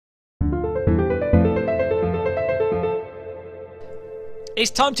It's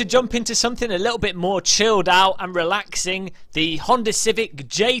time to jump into something a little bit more chilled out and relaxing. The Honda Civic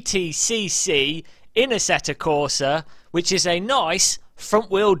JTCC in ASSETTO CORSA, which is a nice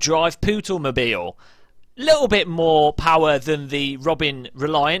front-wheel drive poodle-mobile. Little bit more power than the Robin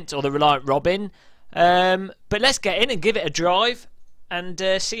Reliant or the Reliant Robin, but let's get in and give it a drive and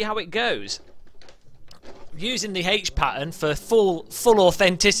see how it goes. Using the H pattern for full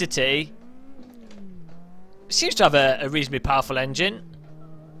authenticity. Seems to have a reasonably powerful engine.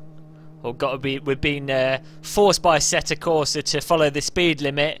 Or got to be, we've been forced by ASSETTO CORSA to follow the speed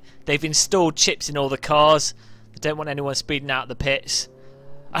limit. They've installed chips in all the cars. They don't want anyone speeding out the pits.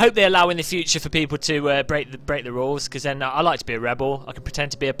 I hope they allow in the future for people to break the rules, because then I like to be a rebel. I can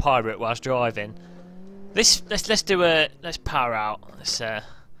pretend to be a pirate whilst driving. Let's power out. Let's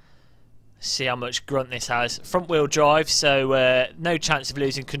see how much grunt this has. Front wheel drive, so no chance of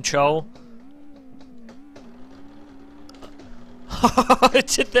losing control.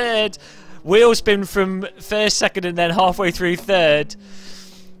 To third. Wheel spin from first, second and then halfway through third.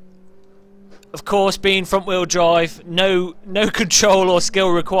 Of course, being front wheel drive, no control or skill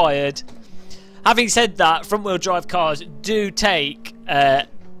required. Having said that, front wheel drive cars do take a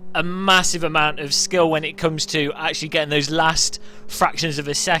massive amount of skill when it comes to actually getting those last fractions of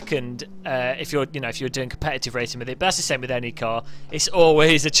a second. If you're doing competitive racing with it, but that's the same with any car. It's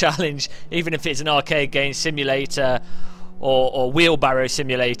always a challenge, even if it's an arcade game simulator or wheelbarrow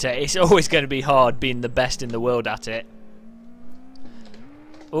simulator. It's always going to be hard being the best in the world at it.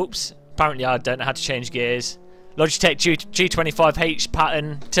 Oops. Apparently I don't know how to change gears. Logitech G25H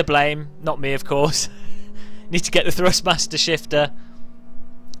pattern to blame. Not me, of course. Need to get the Thrustmaster shifter.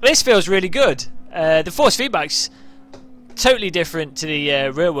 This feels really good. The force feedback's totally different to the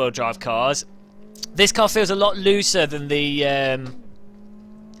rear-wheel drive cars. This car feels a lot looser than the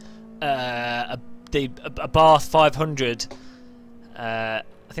Abarth 500. I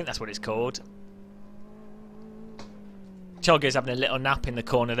think that's what it's called. Cholgo's having a little nap in the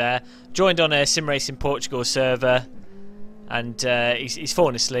corner there. Joined on a Sim Racing Portugal server, and he's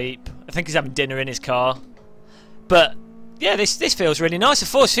fallen asleep. I think he's having dinner in his car. But yeah, this feels really nice. The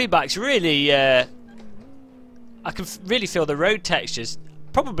force feedback's really, I can really feel the road textures,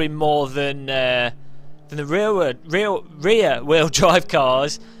 probably more than the rear wheel drive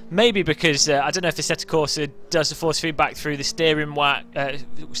cars. Maybe because I don't know if ASSETTO CORSA does the force feedback through the steering whack.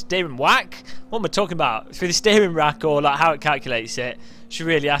 Steering whack? What am I talking about? Through the steering rack, or like how it calculates it. Should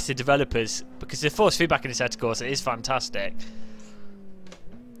really ask the developers, because the force feedback in ASSETTO CORSA is fantastic.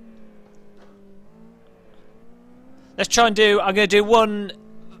 Let's try and do. I'm going to do one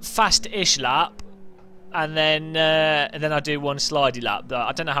fast-ish lap, and then I'll do one slidey lap.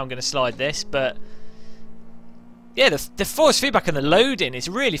 I don't know how I'm going to slide this, but. Yeah, the force feedback and the loading is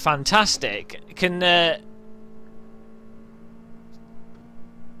really fantastic. It can the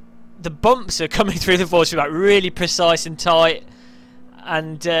bumps are coming through the force feedback really precise and tight,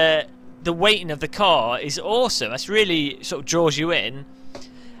 and the weighting of the car is awesome. That's really sort of draws you in.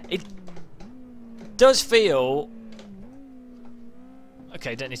 It does feel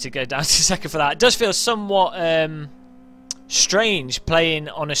okay. Don't need to go down to a second for that. It does feel somewhat strange playing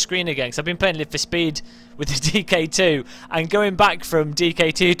on a screen again, because I've been playing Live for Speed with the DK2, and going back from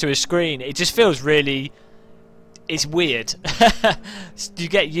DK2 to a screen, it just feels really, it's weird. You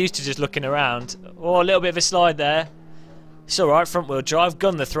get used to just looking around. Oh, a little bit of a slide there. It's alright, front wheel drive,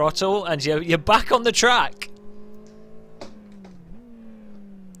 gun the throttle, and you're back on the track.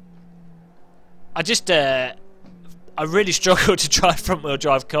 I really struggle to drive front wheel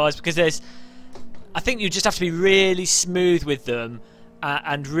drive cars, because I think you just have to be really smooth with them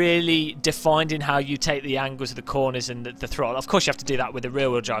and really defined in how you take the angles of the corners and the throttle. Of course you have to do that with a rear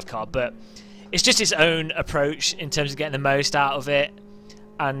wheel drive car, but it's just its own approach in terms of getting the most out of it.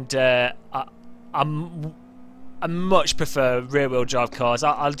 And I much prefer rear wheel drive cars.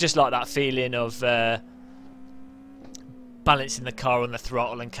 I just like that feeling of balancing the car on the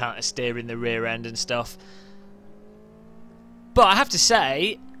throttle and counter steering the rear end and stuff. But I have to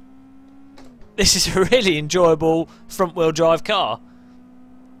say, this is a really enjoyable front-wheel drive car.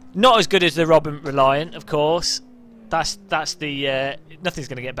 Not as good as the Robin Reliant, of course. That's the nothing's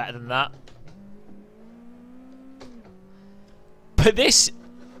going to get better than that. But this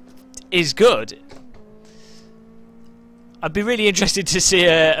is good. I'd be really interested to see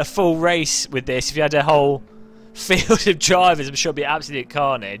a full race with this. If you had a whole field of drivers, I'm sure it'd be absolute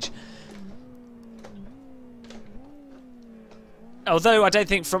carnage. Although I don't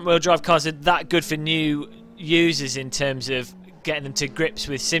think front-wheel drive cars are that good for new users in terms of getting them to grips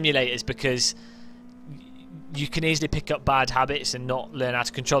with simulators, because you can easily pick up bad habits and not learn how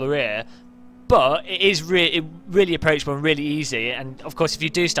to control the rear. but it is really approachable and really easy. And of course, if you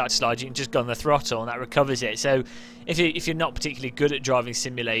do start to slide, you can just go on the throttle and that recovers it. So if you're not particularly good at driving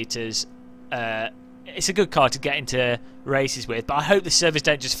simulators, it's a good car to get into races with. But I hope the servers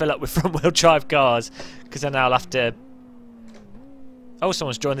don't just fill up with front-wheel drive cars, because then I'll have to... Oh,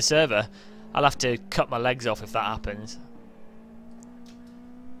 someone's joined the server. I'll have to cut my legs off if that happens.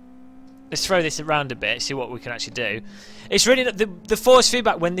 Let's throw this around a bit, see what we can actually do. It's really the force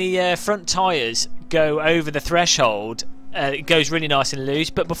feedback when the front tyres go over the threshold. It goes really nice and loose.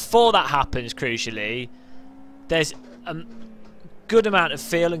 But before that happens, crucially, there's a good amount of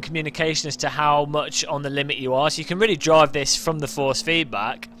feel and communication as to how much on the limit you are. So you can really drive this from the force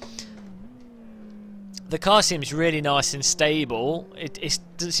feedback. The car seems really nice and stable. It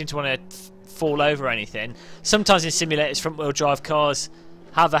doesn't seem to want to fall over or anything. Sometimes in simulators, front-wheel drive cars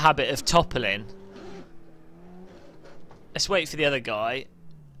have a habit of toppling. Let's wait for the other guy.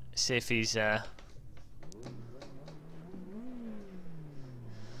 See if he's see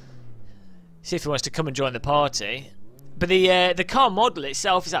if he wants to come and join the party. But the car model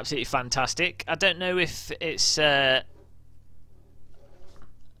itself is absolutely fantastic. I don't know if it's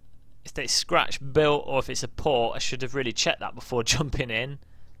scratch built or if it's a port. I should have really checked that before jumping in.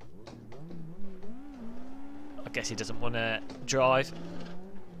 I guess he doesn't want to drive.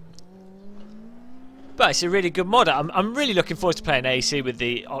 But it's a really good mod. I'm really looking forward to playing AC with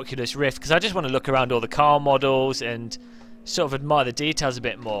the Oculus Rift, because I just want to look around all the car models and sort of admire the details a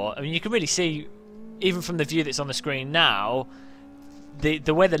bit more. I mean, you can really see, even from the view that's on the screen now,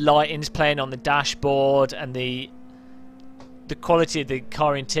 the way the lighting's playing on the dashboard and the quality of the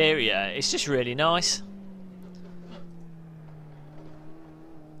car interior. It's just really nice.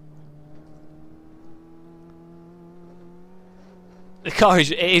 The car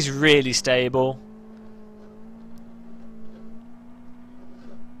is really stable.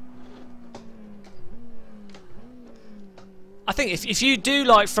 I think if you do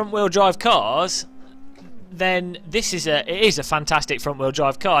like front-wheel drive cars, then this is it is a fantastic front-wheel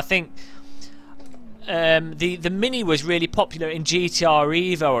drive car. I think the Mini was really popular in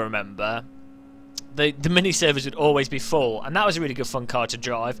GTR Evo. I remember the Mini servers would always be full, and that was a really good fun car to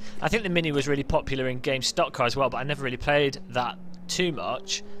drive. I think the Mini was really popular in game stock car as well, but I never really played that too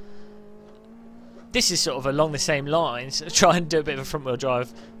much. This is sort of along the same lines. Try and do a bit of a front-wheel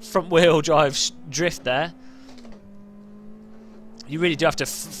drive drift there. You really do have to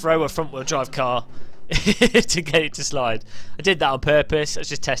throw a front-wheel drive car to get it to slide. I did that on purpose. I was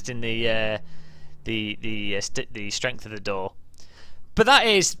just testing the strength of the door. But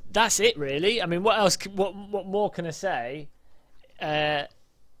that's it really. I mean, what else? What more can I say? The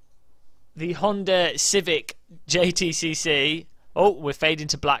Honda Civic JTCC. Oh, we're fading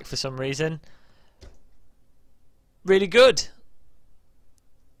to black for some reason. Really good.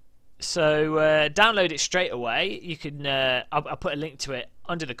 So download it straight away. You can. I'll put a link to it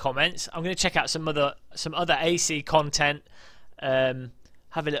under the comments. I'm going to check out some other AC content.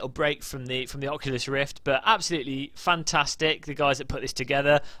 Have a little break from the Oculus Rift, but absolutely fantastic. The guys that put this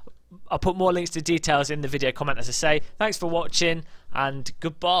together. I'll put more links to details in the video comment, as I say. Thanks for watching, and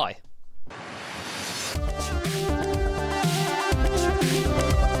goodbye.